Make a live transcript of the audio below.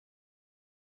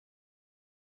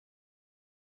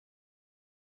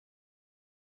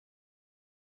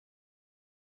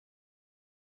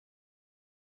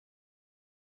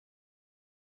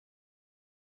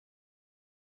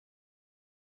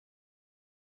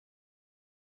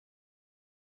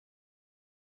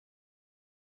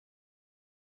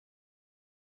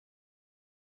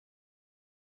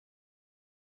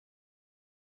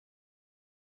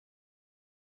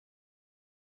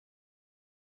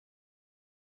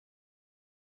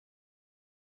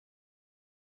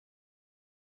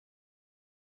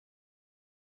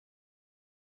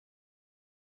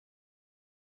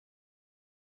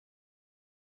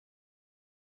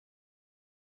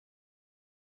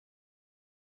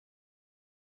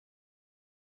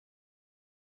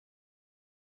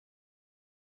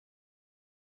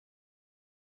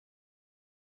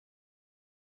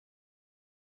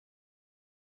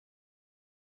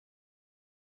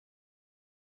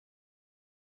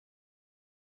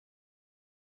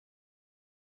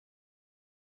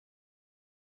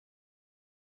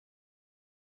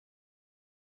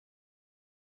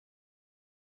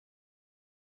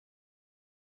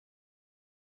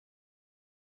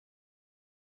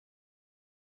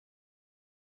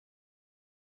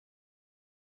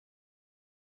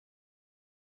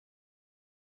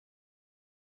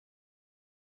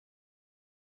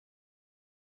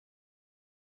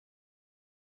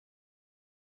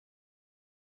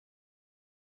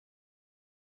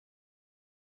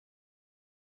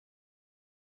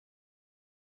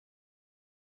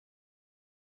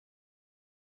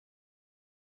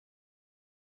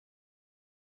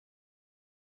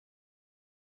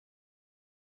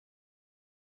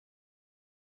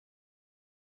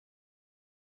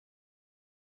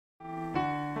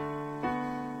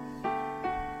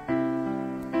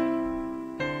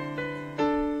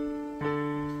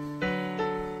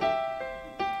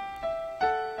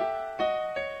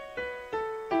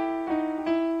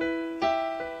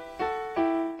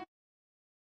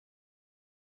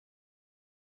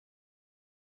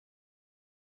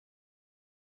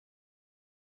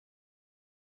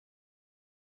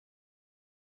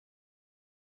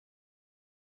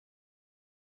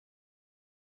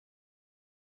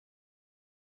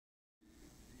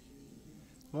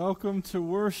Welcome to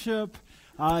worship.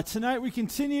 Tonight we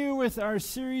continue with our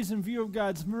series in view of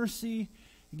God's mercy.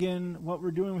 Again, what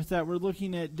we're doing with that, we're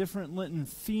looking at different Lenten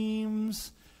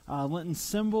themes, Lenten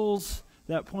symbols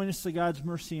that point us to God's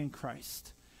mercy in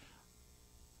Christ.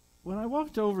 When I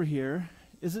walked over here,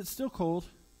 is it still cold?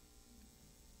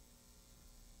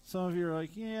 Some of you are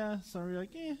like, yeah. Some of you are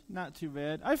like, not too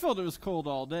bad. I felt it was cold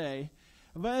all day.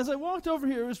 But as I walked over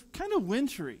here, it was kind of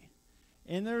wintry.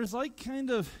 And there's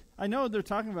I know they're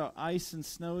talking about ice and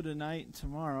snow tonight and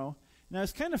tomorrow. And I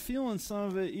was kind of feeling some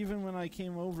of it even when I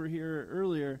came over here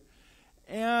earlier.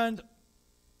 And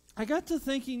I got to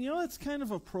thinking, it's kind of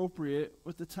appropriate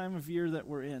with the time of year that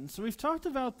we're in. So we've talked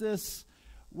about this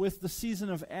with the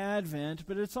season of Advent,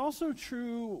 but it's also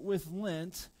true with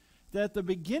Lent that at the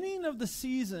beginning of the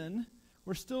season,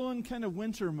 we're still in kind of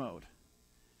winter mode.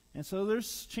 And so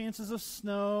there's chances of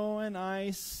snow and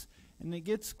ice, and it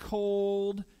gets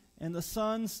cold, and the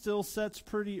sun still sets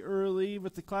pretty early.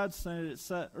 With the clouds tonight, it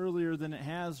set earlier than it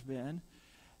has been.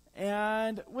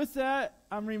 And with that,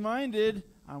 I'm reminded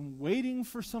I'm waiting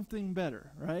for something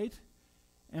better, right?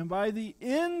 And by the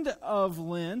end of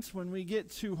Lent, when we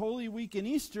get to Holy Week and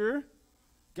Easter,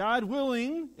 God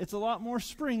willing, it's a lot more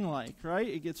spring-like, right?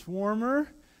 It gets warmer.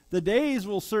 The days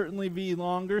will certainly be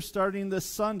longer starting this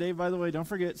Sunday. By the way, don't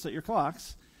forget, set your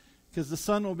clocks, because the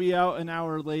sun will be out an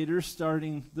hour later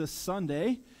starting this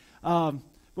Sunday. But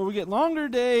we get longer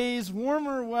days,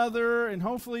 warmer weather, and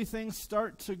hopefully things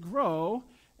start to grow,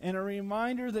 and a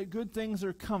reminder that good things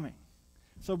are coming.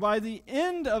 So by the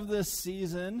end of this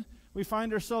season, we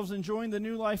find ourselves enjoying the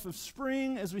new life of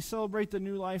spring as we celebrate the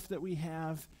new life that we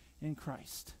have in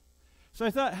Christ. So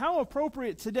I thought, how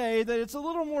appropriate today that it's a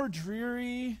little more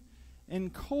dreary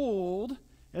and cold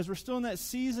as we're still in that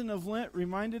season of Lent,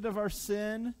 reminded of our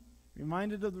sin,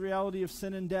 reminded of the reality of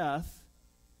sin and death,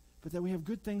 but that we have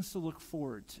good things to look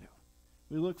forward to.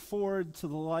 We look forward to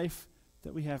the life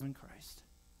that we have in Christ.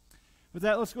 With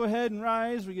that, let's go ahead and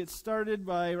rise. We get started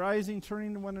by rising,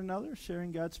 turning to one another,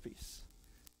 sharing God's peace.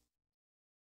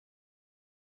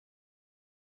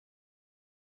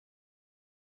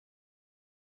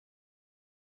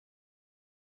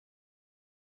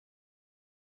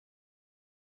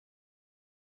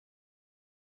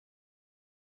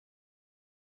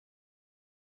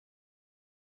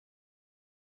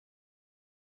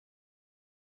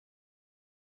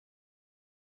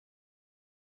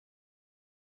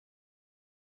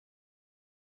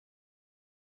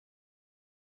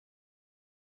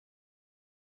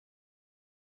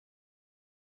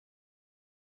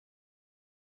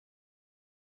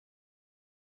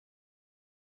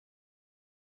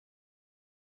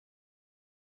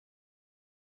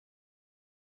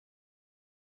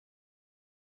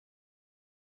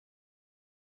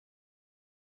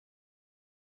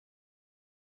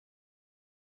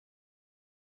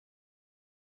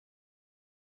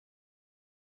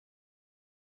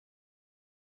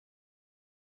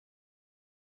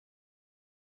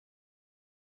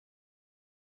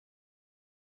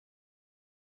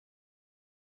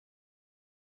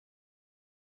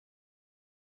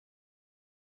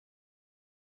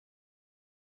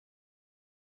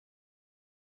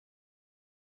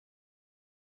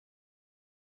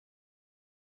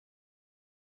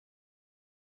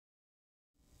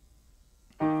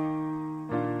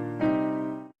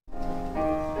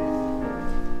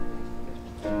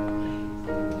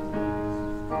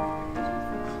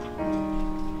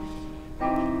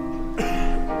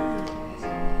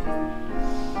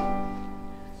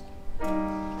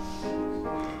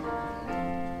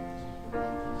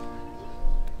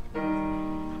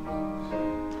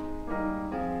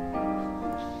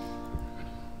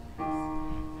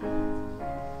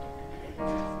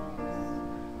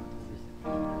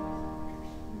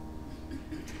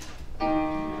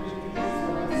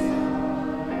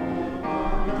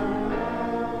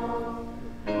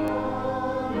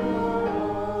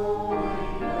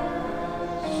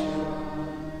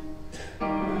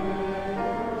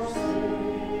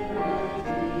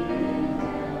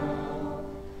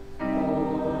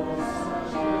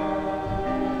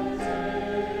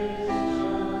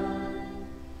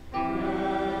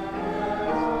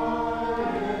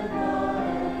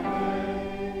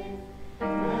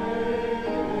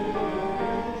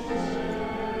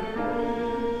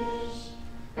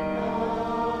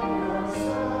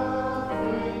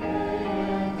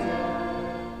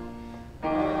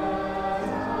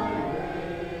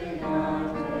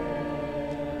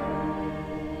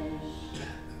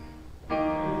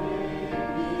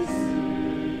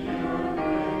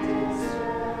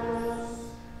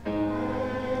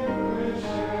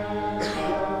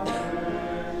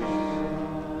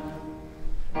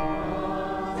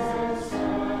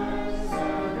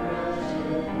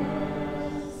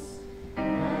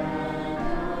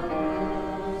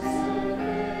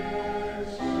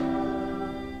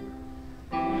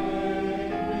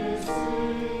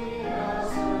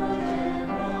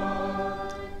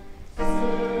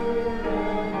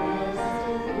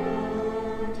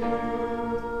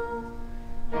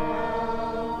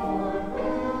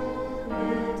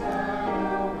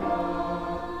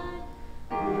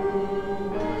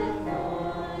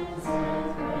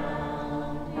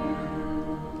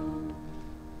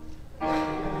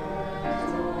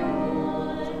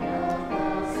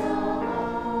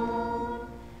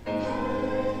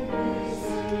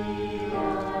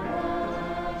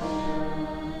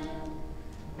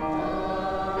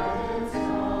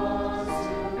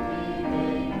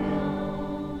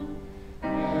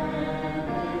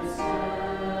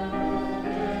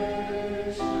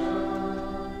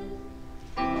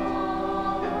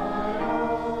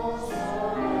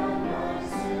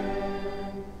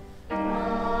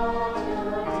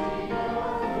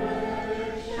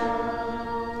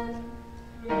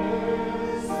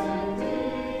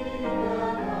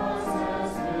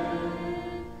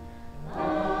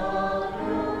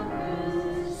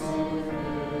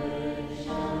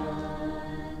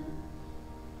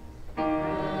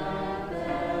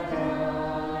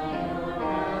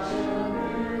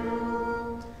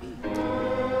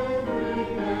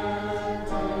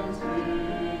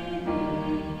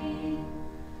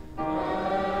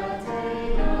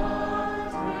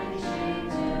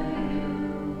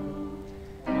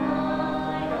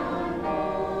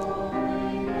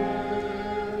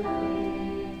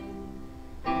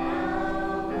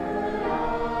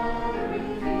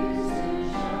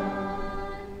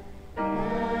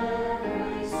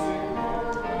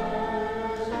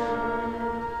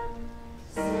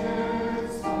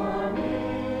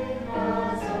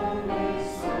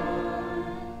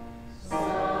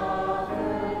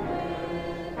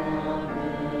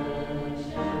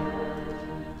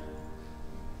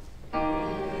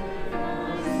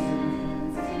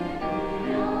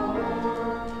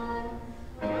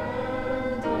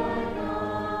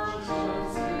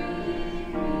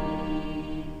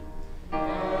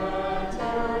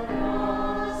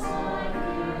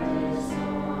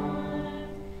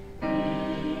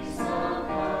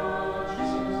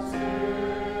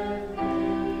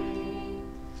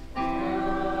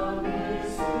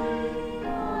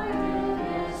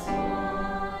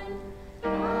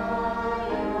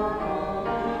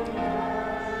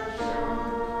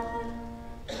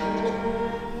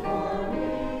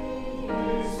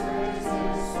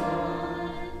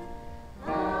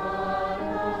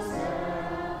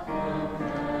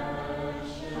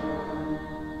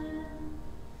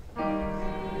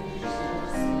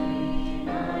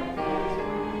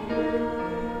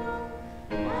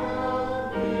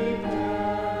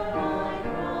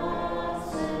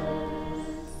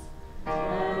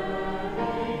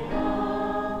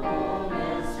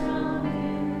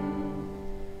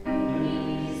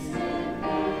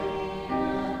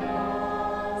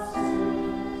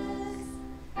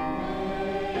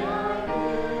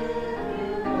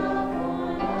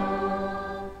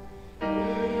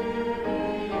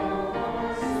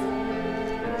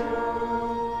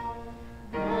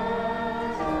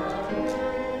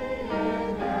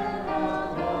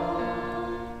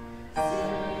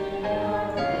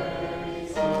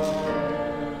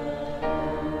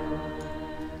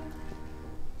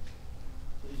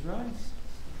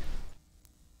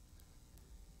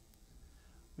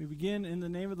 begin in the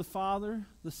name of the Father,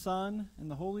 the Son, and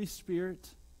the Holy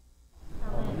Spirit.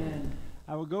 Amen.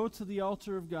 I will go to the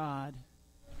altar of God.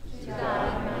 To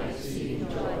God my exceeding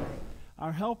joy.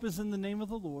 Our help is in the name of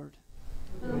the Lord,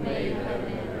 who made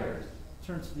heaven and earth.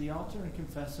 Turn to the altar and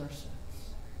confess our sins.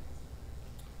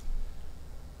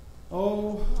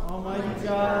 O Almighty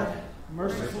God,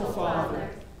 merciful Father,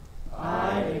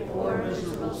 I, a poor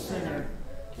miserable sinner,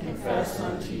 confess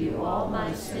unto you all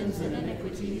my sins and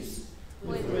iniquities,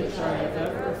 with which I have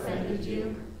ever offended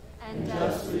you, and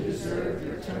justly deserved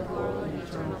your temporal and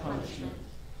eternal punishment.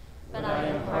 But I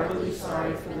am heartily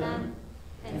sorry for them,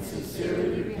 and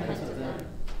sincerely repent of them.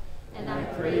 And I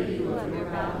pray you of your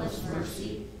boundless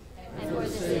mercy, and for the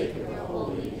sake of the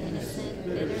holy, innocent,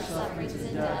 bitter sufferings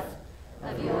and death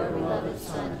of your beloved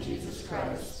Son, Jesus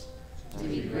Christ, to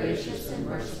be gracious and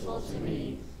merciful to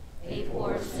me, a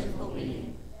poor sinful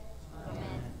being.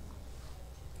 Amen.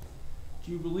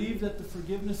 Do you believe that the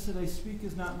forgiveness that I speak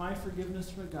is not my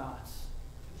forgiveness but God's?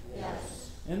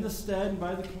 Yes. In the stead and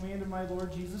by the command of my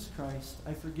Lord Jesus Christ,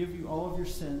 I forgive you all of your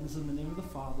sins in the name of the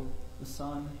Father, the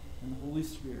Son, and the Holy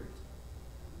Spirit.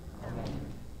 Amen.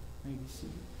 May you be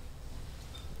seated.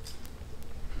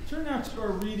 Turn now to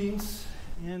our readings,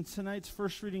 and tonight's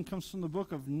first reading comes from the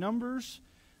book of Numbers.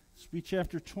 This will be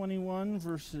chapter 21,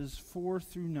 verses 4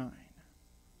 through 9.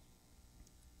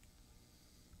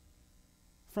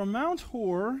 From Mount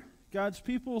Hor, God's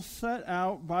people set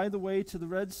out by the way to the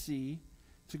Red Sea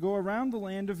to go around the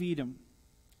land of Edom.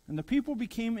 And the people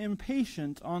became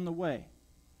impatient on the way.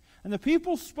 And the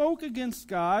people spoke against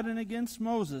God and against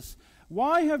Moses.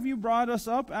 Why have you brought us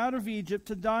up out of Egypt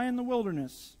to die in the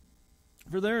wilderness?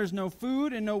 For there is no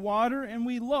food and no water, and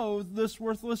we loathe this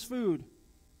worthless food.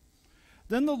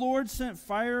 Then the Lord sent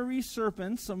fiery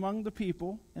serpents among the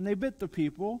people, and they bit the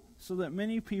people, so that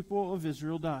many people of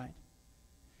Israel died.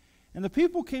 And the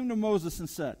people came to Moses and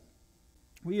said,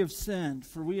 We have sinned,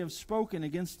 for we have spoken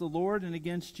against the Lord and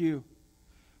against you.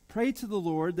 Pray to the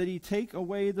Lord that he take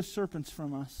away the serpents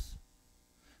from us.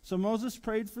 So Moses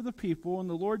prayed for the people, and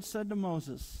the Lord said to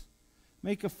Moses,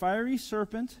 Make a fiery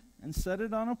serpent and set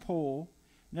it on a pole,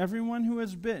 and everyone who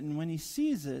is bitten, when he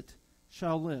sees it,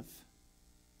 shall live.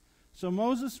 So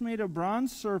Moses made a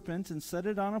bronze serpent and set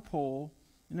it on a pole,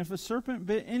 and if a serpent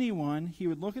bit anyone, he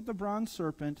would look at the bronze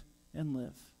serpent and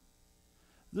live.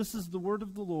 This is the word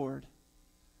of the Lord.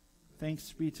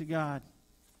 Thanks be to God.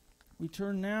 We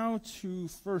turn now to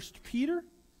 1 Peter.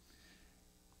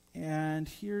 And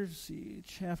here's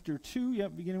chapter 2,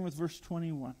 beginning with verse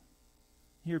 21.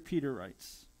 Here Peter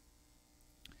writes,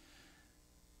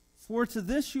 For to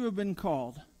this you have been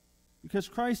called, because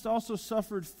Christ also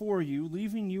suffered for you,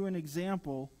 leaving you an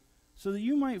example, so that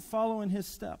you might follow in his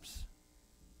steps.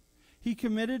 He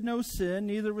committed no sin,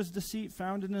 neither was deceit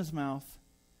found in his mouth.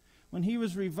 When he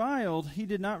was reviled, he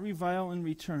did not revile in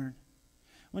return.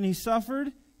 When he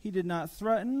suffered, he did not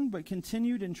threaten, but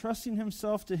continued entrusting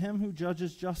himself to him who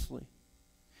judges justly.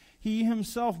 He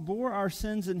himself bore our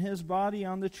sins in his body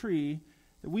on the tree,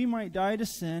 that we might die to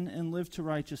sin and live to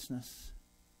righteousness.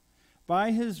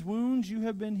 By his wounds you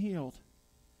have been healed.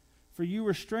 For you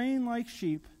were straying like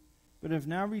sheep, but have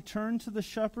now returned to the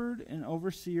shepherd and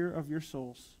overseer of your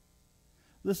souls.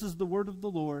 This is the word of the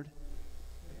Lord.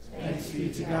 Thanks be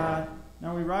to God.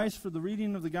 Now we rise for the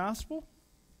reading of the gospel.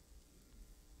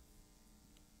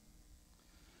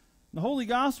 The Holy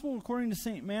Gospel according to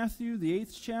St. Matthew, the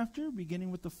 8th chapter, beginning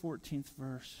with the 14th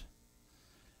verse.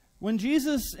 When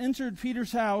Jesus entered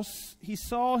Peter's house, he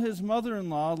saw his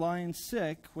mother-in-law lying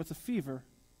sick with a fever.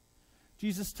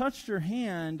 Jesus touched her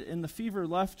hand, and the fever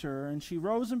left her, and she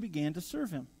rose and began to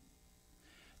serve him.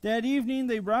 That evening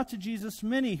they brought to Jesus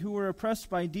many who were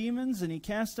oppressed by demons, and he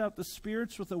cast out the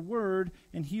spirits with a word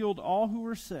and healed all who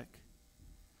were sick.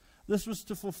 This was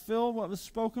to fulfill what was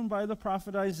spoken by the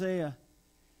prophet Isaiah.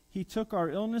 He took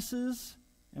our illnesses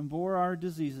and bore our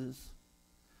diseases.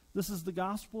 This is the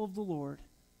gospel of the Lord.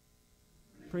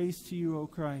 Praise to you, O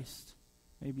Christ.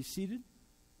 You may be seated.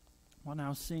 We'll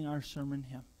now sing our sermon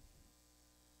hymn.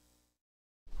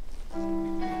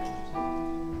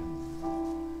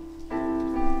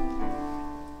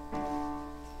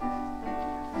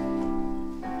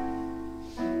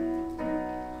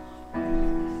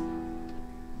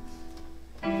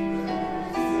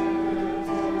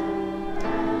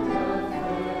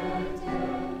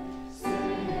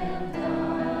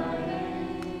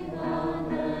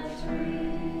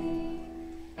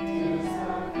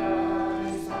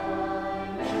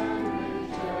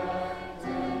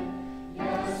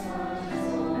 Yes,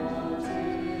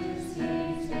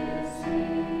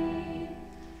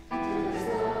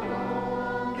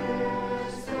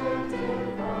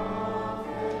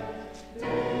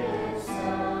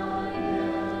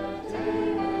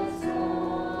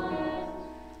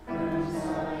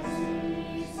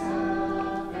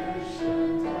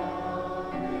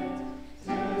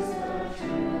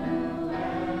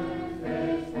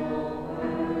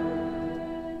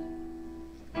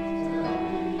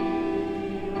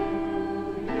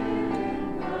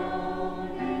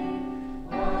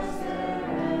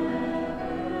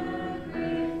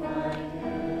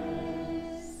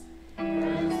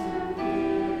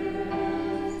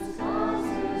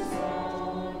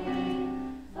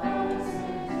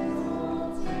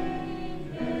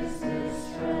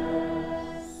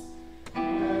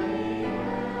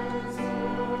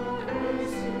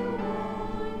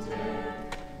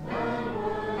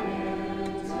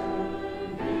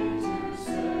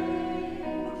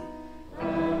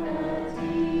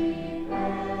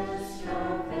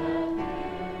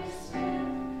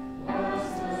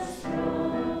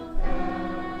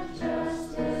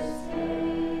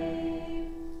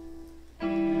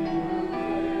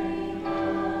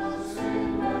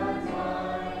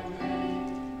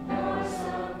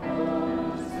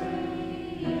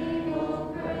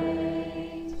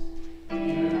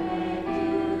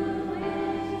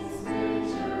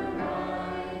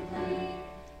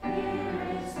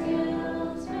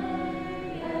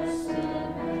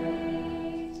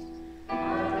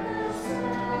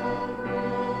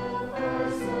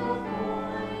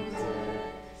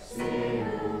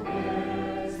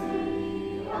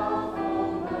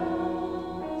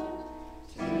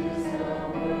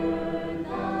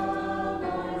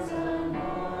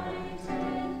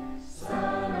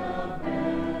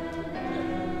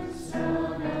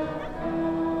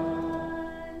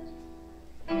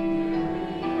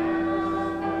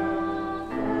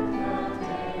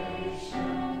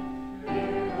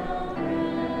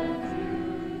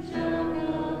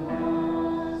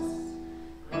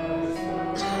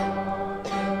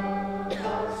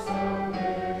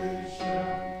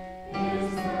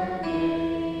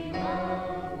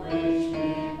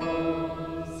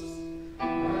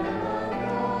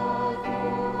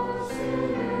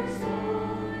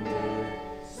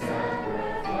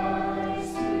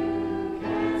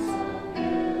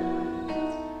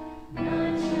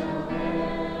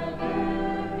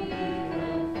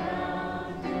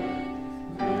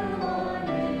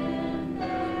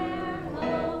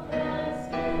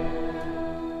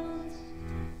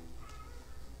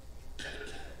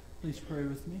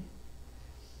 with me?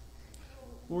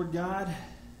 Lord God,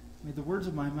 may the words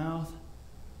of my mouth,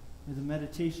 may the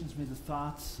meditations, may the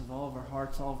thoughts of all of our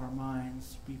hearts, all of our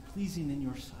minds be pleasing in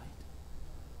your sight.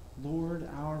 Lord,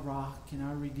 our rock and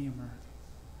our Redeemer.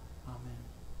 Amen.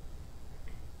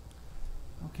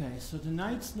 Okay, so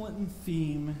tonight's Lenten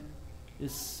theme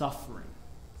is suffering.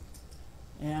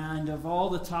 And of all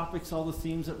the topics, all the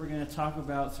themes that we're going to talk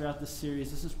about throughout this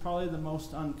series, this is probably the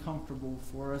most uncomfortable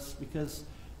for us because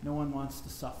no one wants to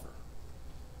suffer.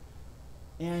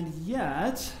 And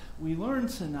yet, we learn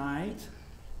tonight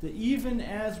that even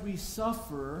as we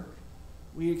suffer,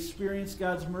 we experience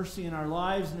God's mercy in our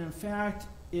lives. And in fact,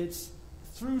 it's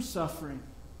through suffering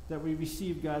that we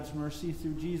receive God's mercy,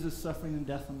 through Jesus' suffering and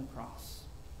death on the cross.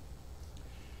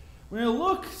 We're going to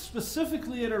look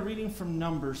specifically at our reading from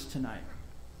Numbers tonight.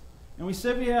 And we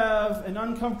said we have an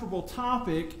uncomfortable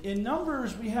topic. In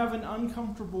Numbers, we have an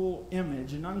uncomfortable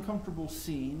image, an uncomfortable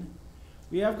scene.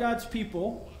 We have God's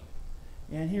people,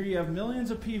 and here you have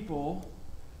millions of people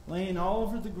laying all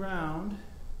over the ground,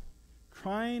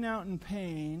 crying out in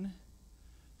pain,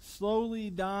 slowly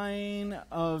dying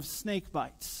of snake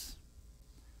bites.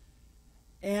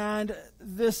 And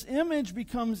this image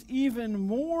becomes even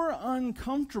more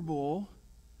uncomfortable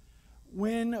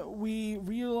when we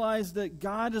realize that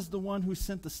God is the one who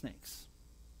sent the snakes.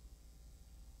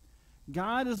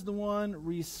 God is the one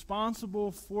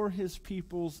responsible for his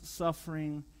people's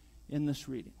suffering in this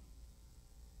reading.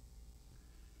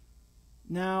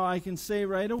 Now, I can say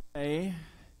right away,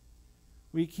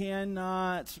 we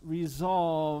cannot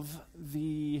resolve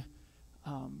the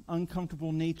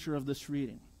uncomfortable nature of this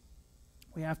reading.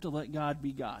 We have to let God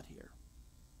be God here.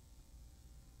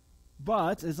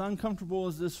 But as uncomfortable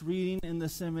as this reading in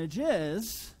this image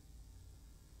is,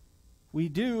 we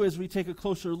do, as we take a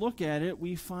closer look at it,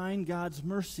 we find God's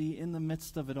mercy in the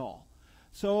midst of it all.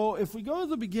 So if we go to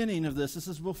the beginning of this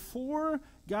is before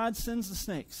God sends the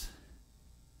snakes.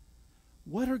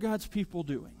 What are God's people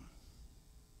doing?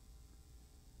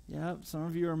 Yeah, some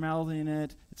of you are mouthing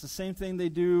it. It's the same thing they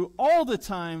do all the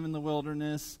time in the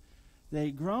wilderness. They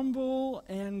grumble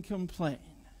and complain.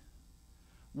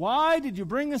 Why did you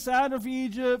bring us out of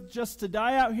Egypt just to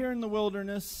die out here in the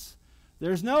wilderness?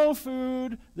 There's no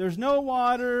food. There's no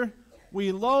water.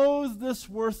 We loathe this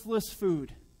worthless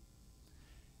food.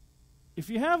 If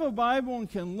you have a Bible and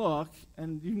can look,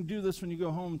 and you can do this when you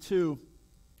go home too,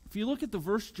 if you look at the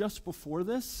verse just before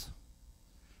this,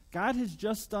 God has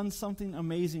just done something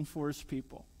amazing for his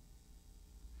people.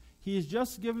 He has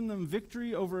just given them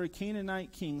victory over a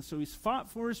Canaanite king. So he's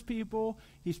fought for his people.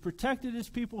 He's protected his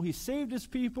people. He saved his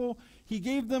people. He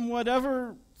gave them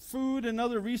whatever food and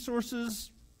other resources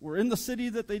were in the city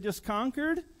that they just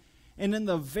conquered. And in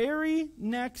the very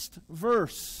next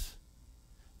verse,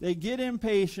 they get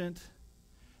impatient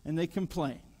and they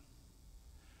complain.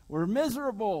 We're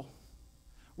miserable.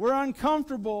 We're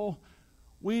uncomfortable.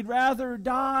 We'd rather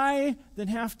die than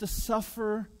have to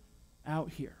suffer out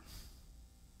here.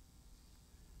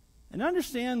 And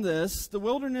understand this, the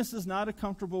wilderness is not a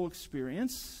comfortable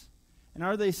experience. And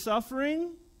are they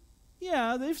suffering?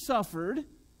 Yeah, they've suffered,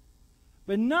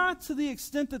 but not to the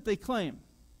extent that they claim.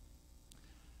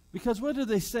 Because what do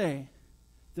they say?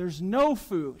 There's no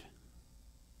food.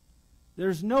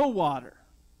 There's no water.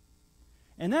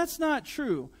 And that's not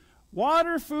true.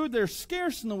 Water, food, they're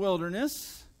scarce in the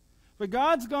wilderness, but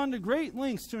God's gone to great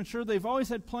lengths to ensure they've always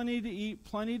had plenty to eat,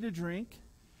 plenty to drink.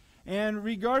 And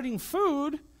regarding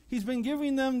food, he's been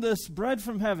giving them this bread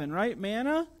from heaven, right?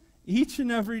 Manna, each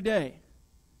and every day.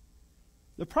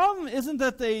 The problem isn't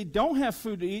that they don't have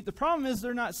food to eat. The problem is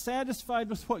they're not satisfied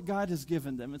with what God has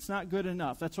given them. It's not good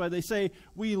enough. That's why they say,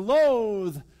 we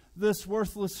loathe this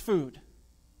worthless food.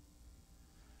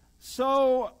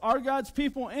 So, are God's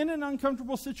people in an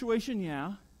uncomfortable situation?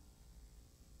 Yeah.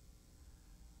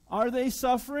 Are they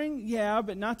suffering? Yeah,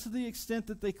 but not to the extent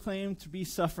that they claim to be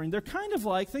suffering. They're kind of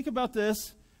like, think about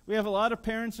this. We have a lot of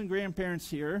parents and grandparents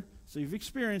here, so you've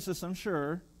experienced this, I'm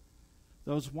sure.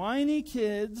 Those whiny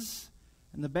kids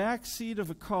in the back seat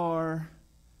of a car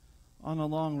on a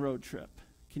long road trip.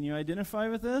 Can you identify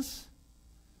with this?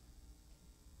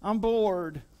 I'm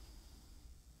bored.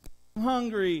 I'm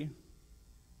hungry.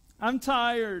 I'm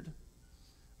tired.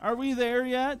 Are we there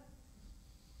yet?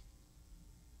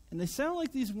 And they sound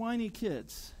like these whiny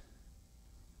kids.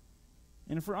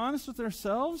 And if we're honest with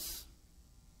ourselves,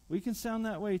 we can sound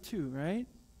that way too, right?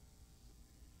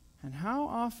 And how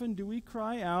often do we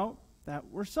cry out that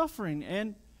we're suffering?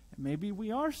 And maybe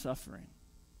we are suffering.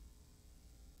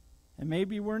 And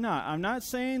maybe we're not. I'm not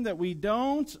saying that we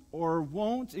don't or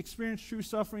won't experience true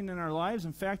suffering in our lives.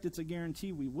 In fact, it's a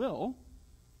guarantee we will.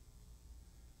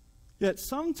 Yet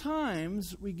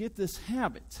sometimes we get this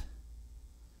habit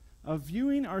of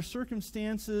viewing our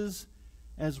circumstances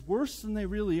as worse than they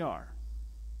really are.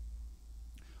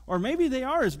 Or maybe they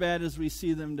are as bad as we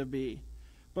see them to be,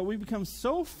 but we become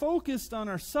so focused on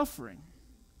our suffering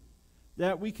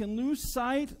that we can lose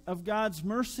sight of God's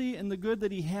mercy and the good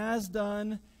that He has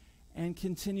done and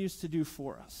continues to do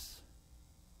for us.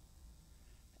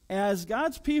 As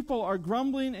God's people are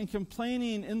grumbling and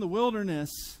complaining in the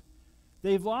wilderness,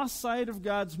 they've lost sight of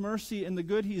God's mercy and the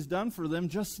good He's done for them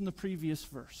just in the previous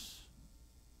verse.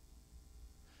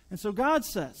 And so God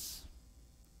says,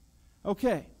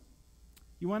 okay,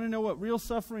 you want to know what real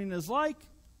suffering is like?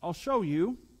 I'll show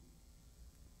you.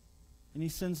 And He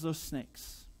sends those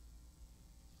snakes.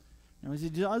 Now, as He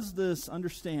does this,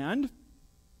 understand,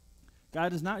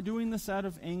 God is not doing this out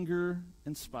of anger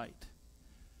and spite.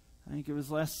 I think it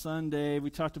was last Sunday we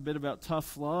talked a bit about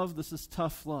tough love. This is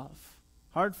tough love.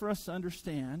 Hard for us to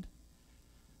understand.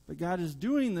 But God is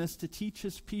doing this to teach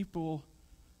His people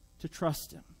to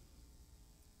trust Him.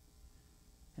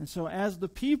 And so as the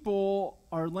people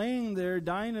are laying there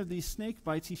dying of these snake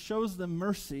bites, He shows them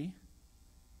mercy.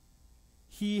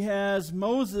 He has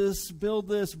Moses build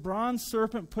this bronze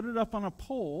serpent, put it up on a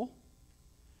pole,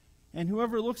 and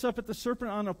whoever looks up at the serpent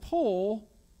on a pole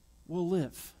will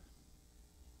live.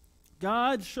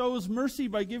 God shows mercy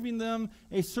by giving them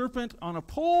a serpent on a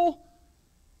pole.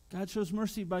 God shows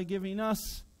mercy by giving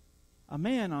us a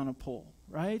man on a pole,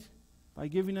 right? By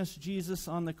giving us Jesus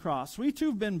on the cross. We too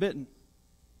have been bitten.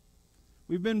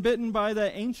 We've been bitten by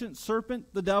that ancient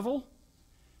serpent, the devil.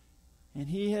 And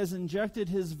he has injected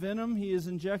his venom. He has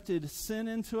injected sin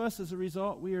into us. As a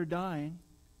result, we are dying.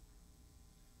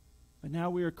 But now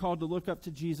we are called to look up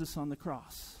to Jesus on the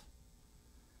cross.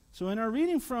 So in our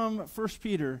reading from 1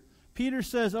 Peter, Peter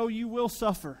says, oh, you will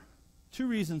suffer. Two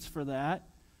reasons for that.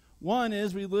 One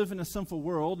is we live in a sinful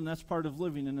world, and that's part of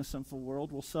living in a sinful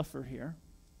world. We'll suffer here.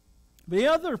 The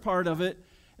other part of it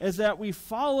is that we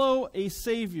follow a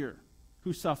Savior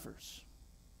who suffers.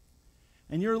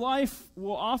 And your life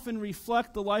will often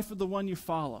reflect the life of the one you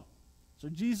follow. So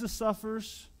Jesus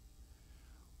suffers.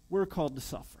 We're called to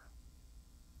suffer.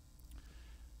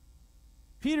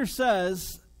 Peter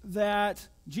says that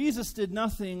Jesus did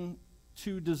nothing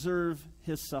to deserve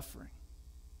His suffering.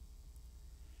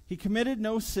 He committed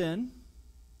no sin.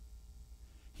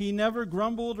 He never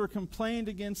grumbled or complained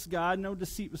against God. No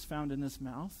deceit was found in His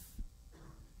mouth.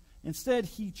 Instead,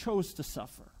 He chose to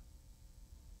suffer.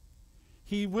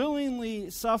 He willingly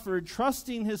suffered,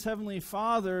 trusting His Heavenly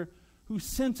Father who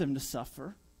sent Him to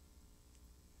suffer.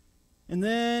 And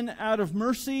then, out of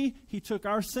mercy, He took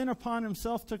our sin upon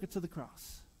Himself, took it to the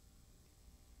cross.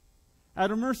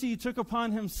 Out of mercy, He took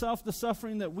upon Himself the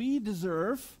suffering that we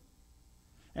deserve.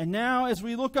 And now, as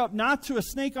we look up not to a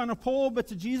snake on a pole, but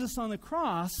to Jesus on the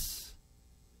cross,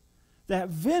 that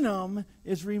venom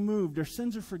is removed. Our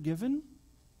sins are forgiven,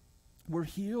 we're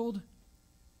healed,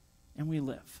 and we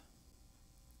live.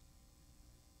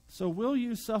 So will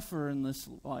you suffer in this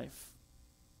life?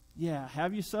 Yeah.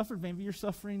 Have you suffered? Maybe you're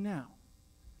suffering now.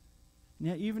 And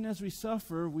yet, even as we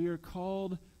suffer, we are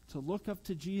called to look up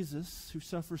to Jesus who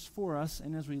suffers for us.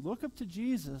 And as we look up to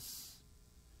Jesus,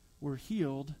 we're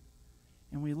healed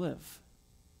and we live.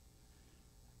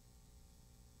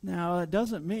 Now, it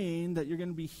doesn't mean that you're going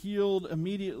to be healed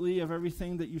immediately of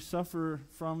everything that you suffer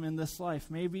from in this life.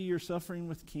 Maybe you're suffering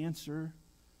with cancer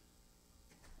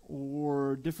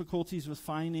or difficulties with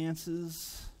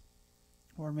finances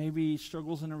or maybe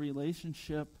struggles in a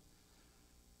relationship.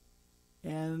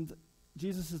 And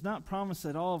Jesus has not promised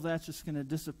that all of that's just going to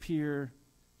disappear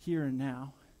here and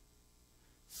now.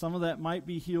 Some of that might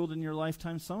be healed in your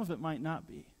lifetime. Some of it might not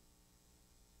be.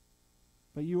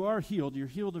 But you are healed. You're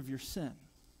healed of your sin.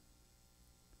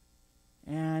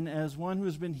 And as one who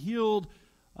has been healed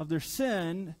of their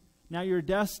sin, now you're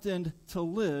destined to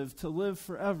live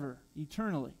forever,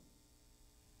 eternally,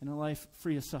 in a life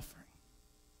free of suffering.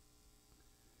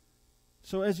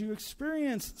 So as you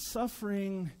experience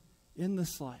suffering in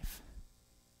this life,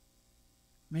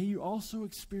 may you also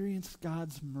experience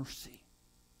God's mercy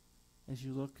as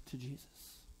you look to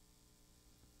Jesus.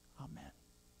 Amen.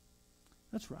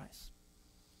 Let's rise.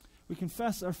 We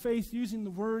confess our faith using the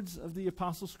words of the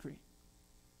Apostles' Creed.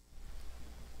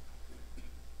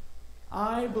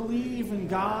 I believe in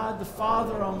God, the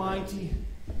Father Almighty,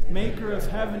 maker of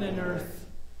heaven and earth,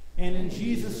 and in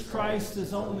Jesus Christ,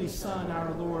 His only Son,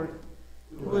 our Lord,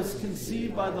 who was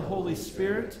conceived by the Holy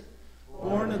Spirit,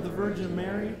 born of the Virgin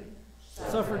Mary,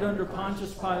 suffered under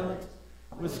Pontius Pilate,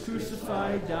 was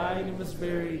crucified, died, and was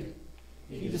buried.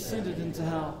 He descended into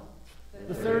hell.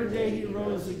 The third day He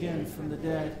rose again from the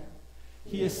dead.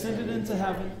 He ascended into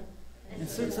heaven and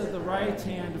sits at the right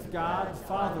hand of God, the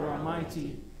Father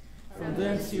Almighty. From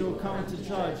thence he will come to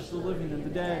judge the living and the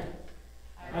dead.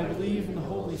 I believe in the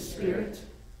Holy Spirit,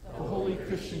 the holy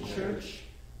Christian Church,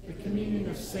 the communion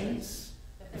of saints,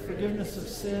 the forgiveness of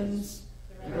sins,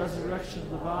 the resurrection of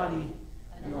the body,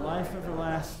 and the life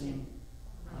everlasting.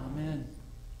 Amen.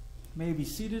 May be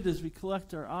seated as we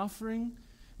collect our offering.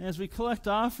 And as we collect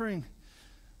offering,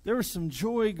 there was some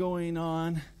joy going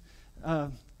on.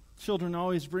 Children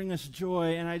always bring us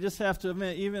joy, and I just have to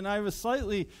admit, even I was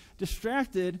slightly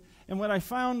distracted, and what I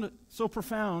found so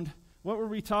profound, what were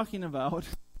we talking about?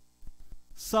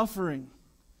 Suffering.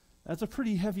 That's a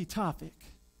pretty heavy topic.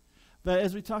 But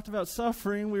as we talked about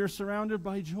suffering, we were surrounded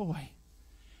by joy.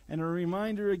 And a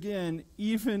reminder again,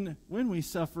 even when we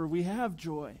suffer, we have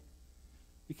joy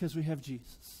because we have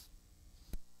Jesus.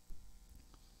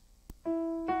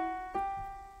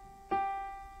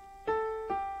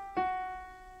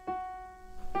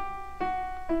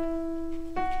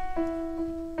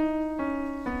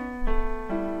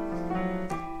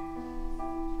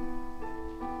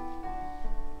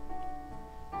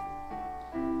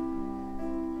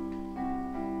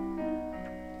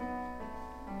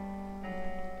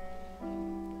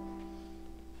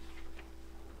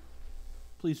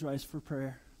 Please rise for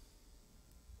prayer.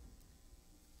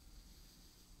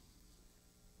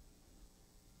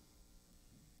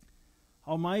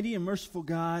 Almighty and merciful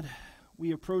God,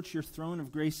 we approach your throne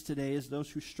of grace today as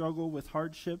those who struggle with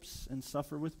hardships and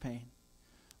suffer with pain.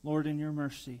 Lord, in your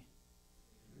mercy,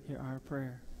 hear our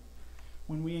prayer.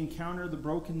 When we encounter the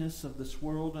brokenness of this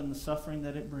world and the suffering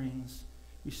that it brings,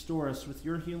 restore us with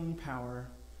your healing power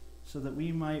so that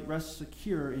we might rest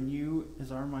secure in you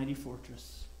as our mighty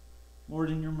fortress. Lord,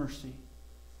 in your mercy,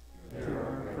 hear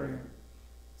our prayer.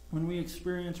 When we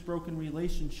experience broken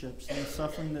relationships and the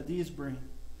suffering that these bring,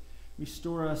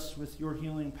 restore us with your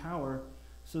healing power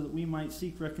so that we might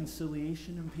seek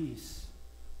reconciliation and peace.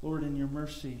 Lord, in your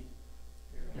mercy,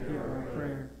 hear our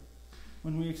prayer.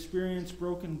 When we experience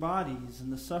broken bodies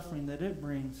and the suffering that it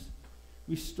brings,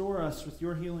 restore us with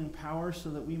your healing power so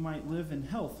that we might live in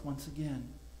health once again.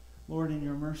 Lord, in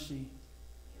your mercy,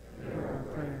 hear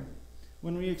our prayer.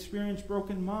 When we experience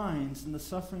broken minds and the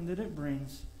suffering that it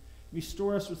brings,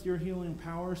 restore us with your healing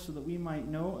power so that we might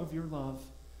know of your love.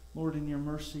 Lord, in your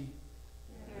mercy,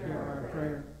 hear our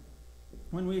prayer.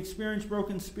 When we experience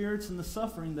broken spirits and the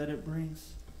suffering that it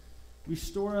brings,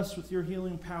 restore us with your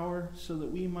healing power so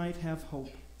that we might have hope.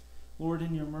 Lord,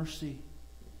 in your mercy,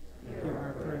 hear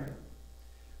our prayer.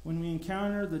 When we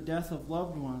encounter the death of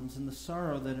loved ones and the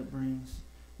sorrow that it brings,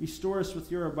 restore us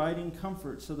with your abiding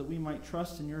comfort so that we might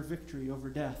trust in your victory over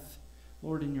death.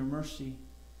 Lord, in your mercy,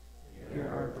 hear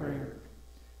our prayer.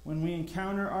 When we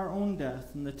encounter our own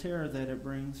death and the terror that it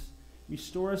brings,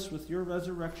 restore us with your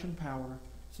resurrection power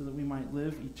so that we might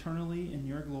live eternally in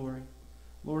your glory.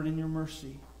 Lord, in your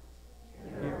mercy,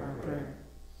 hear our prayer.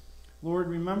 Lord,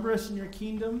 remember us in your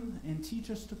kingdom and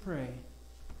teach us to pray.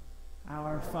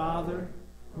 Our Father,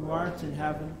 who art in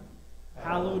heaven,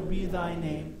 hallowed be thy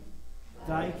name.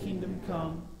 Thy kingdom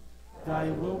come, thy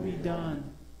will be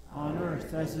done, on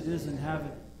earth as it is in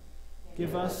heaven.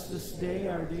 Give us this day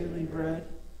our daily bread,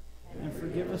 and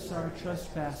forgive us our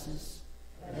trespasses,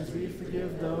 as we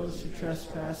forgive those who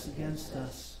trespass against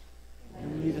us.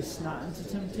 And lead us not into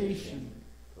temptation,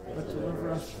 but deliver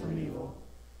us from evil.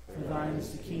 For thine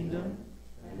is the kingdom,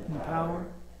 and the power,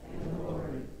 and the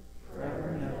glory, forever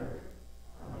and ever.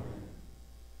 Amen.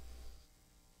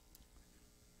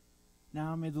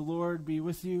 Now may the Lord be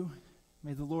with you.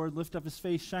 May the Lord lift up his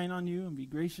face, shine on you, and be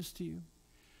gracious to you.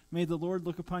 May the Lord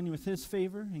look upon you with his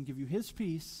favor and give you his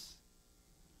peace.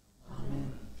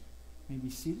 Amen. May be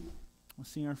seated. We'll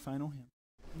sing our final hymn.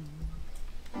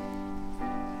 Amen.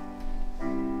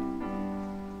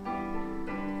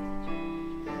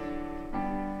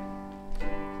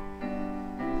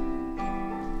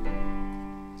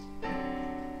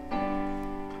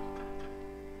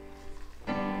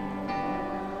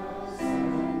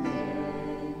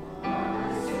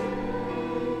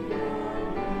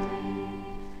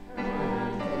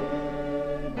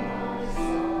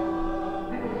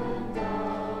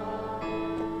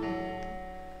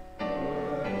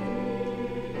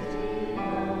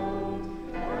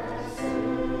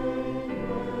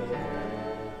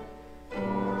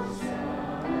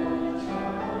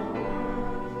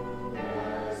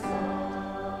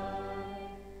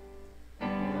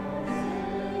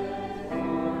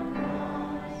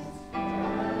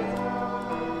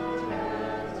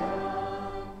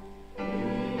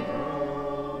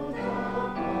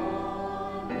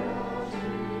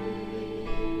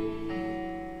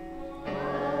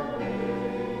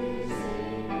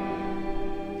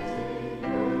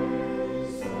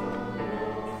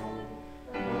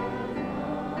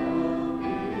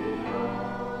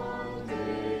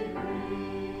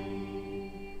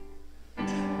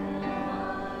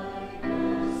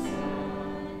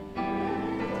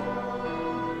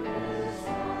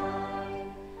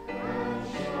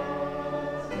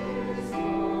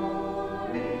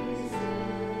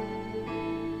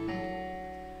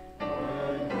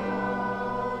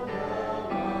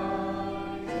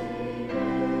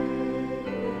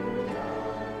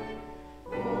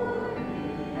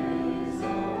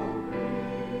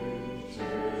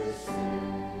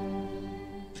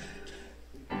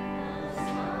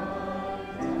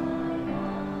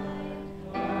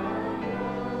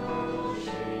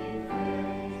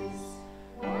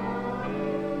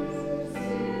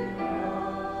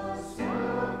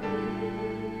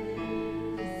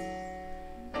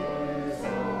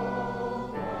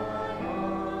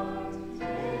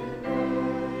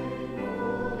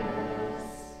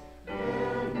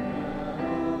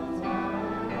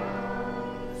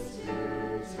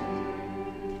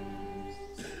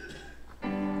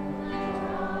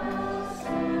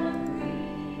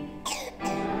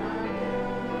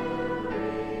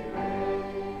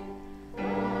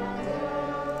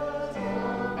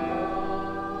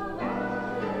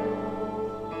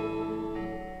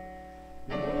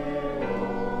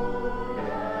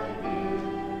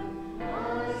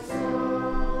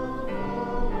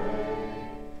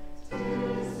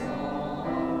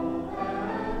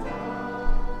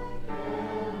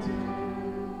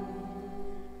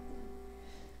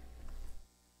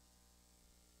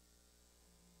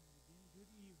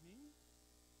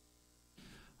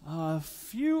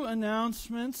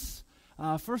 announcements.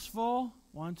 First of all,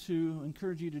 want to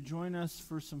encourage you to join us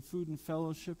for some food and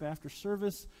fellowship after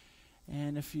service.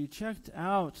 And if you checked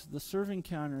out the serving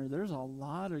counter, there's a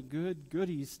lot of good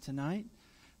goodies tonight.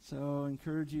 So I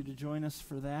encourage you to join us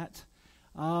for that.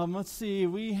 Let's see,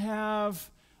 we have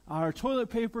our toilet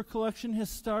paper collection has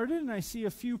started, and I see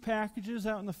a few packages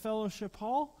out in the fellowship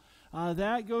hall.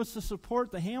 That goes to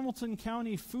support the Hamilton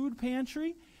County Food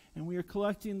Pantry, and we are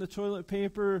collecting the toilet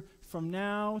paper from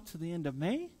now to the end of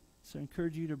May. So I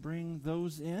encourage you to bring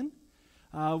those in.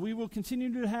 We will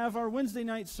continue to have our Wednesday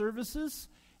night services.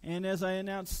 And as I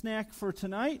announced snack for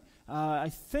tonight, I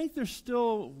think there's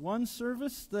still one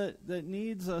service that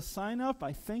needs a sign-up,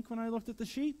 I think, when I looked at the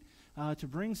sheet, to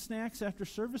bring snacks after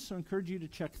service. So I encourage you to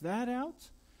check that out.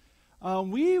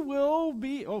 We will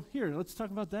be, here, let's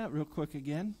talk about that real quick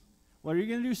again. What are you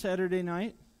going to do Saturday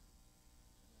night?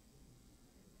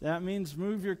 That means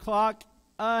move your clock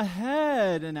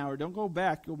ahead an hour. Don't go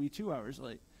back. You'll be 2 hours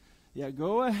late. Yeah,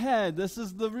 go ahead. This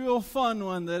is the real fun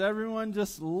one that everyone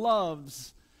just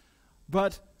loves.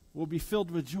 But we'll be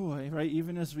filled with joy, right,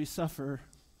 even as we suffer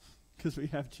because we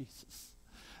have Jesus.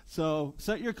 So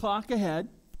set your clock ahead.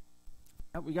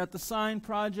 We got the sign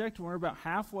project. We're about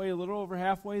halfway, a little over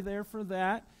halfway there for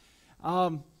that.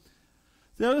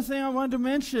 The other thing I wanted to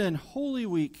mention, Holy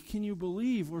Week. Can you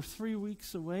believe we're 3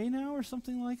 weeks away now or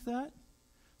something like that?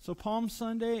 So Palm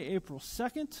Sunday, April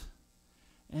 2nd.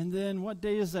 And then what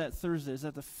day is that Thursday? Is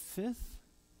that the 5th?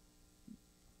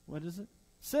 What is it?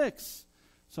 6th.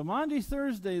 So Monday,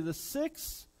 Thursday, the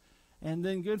 6th. And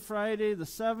then Good Friday, the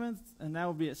 7th. And that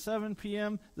will be at 7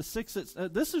 p.m. The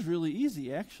 6th, this is really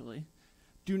easy, actually.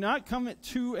 Do not come at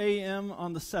 2 a.m.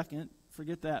 on the 2nd.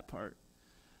 Forget that part.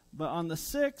 But on the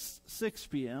 6th, 6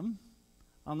 p.m.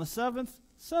 On the 7th,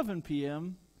 7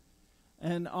 p.m.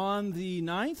 And on the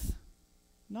 9th,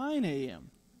 9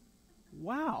 a.m.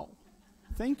 Wow.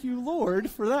 Thank you, Lord,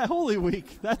 for that Holy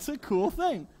Week. That's a cool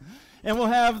thing. And we'll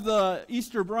have the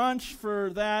Easter brunch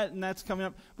for that, and that's coming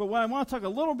up. But what I want to talk a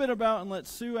little bit about and let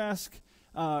Sue ask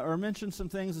or mention some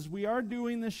things is we are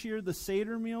doing this year the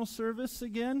Seder meal service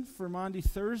again for Maundy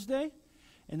Thursday.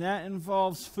 And that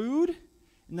involves food,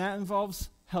 and that involves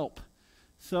help.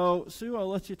 So, Sue, I'll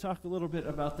let you talk a little bit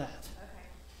about that. Okay.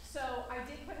 So I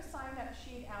did put a sign-up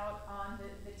sheet out on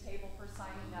the table for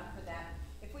signing up for that.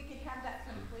 If we could have that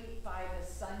complete by the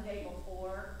Sunday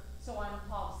before, so on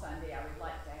Palm Sunday, I would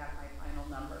like to have my final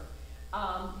number.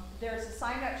 There's a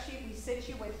sign-up sheet. We sit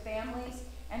you with families,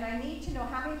 and I need to know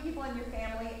how many people in your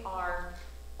family are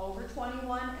over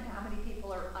 21 and how many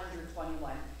people are under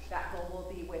 21. That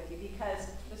will be with you because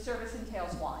the service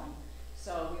entails wine.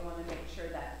 So we want to make sure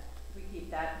that we keep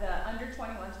that. The under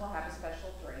 21s will have a special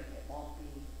drink. It won't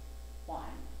be wine.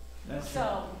 That's so,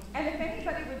 right. And if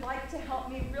anybody would like to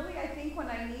help me, really I think when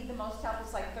I need the most help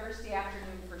is like Thursday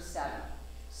afternoon for 7.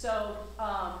 So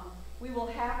we will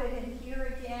have it in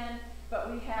here again,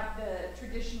 but we have the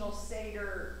traditional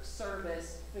Seder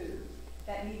service food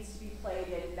that needs to be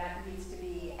plated, that needs to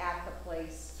be at the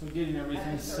place. So getting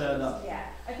everything set up. Yeah,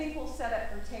 I think we'll set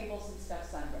up for tables and stuff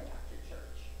Sunday after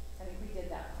church. I think we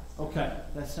did that last time. Okay,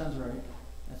 that sounds right.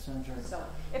 That sounds right. So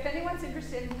if anyone's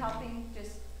interested in helping,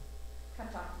 just come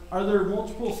talk to me. Are there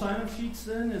multiple sign-up sheets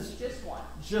then? Just one.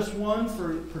 Just one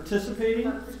for participating?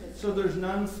 For participating. So there's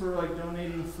none for like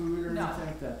donating food or No. anything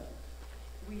like that?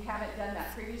 We haven't done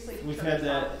that previously. We've Church had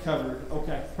that office. covered.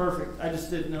 Okay, perfect. I just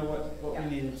didn't know what Yeah.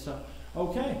 we needed. So,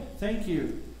 okay, thank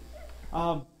you.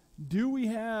 Do we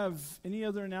have any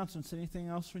other announcements? Anything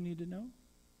else we need to know?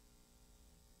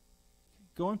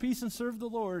 Go in peace and serve the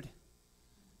Lord.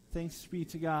 Thanks be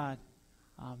to God.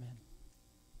 Amen.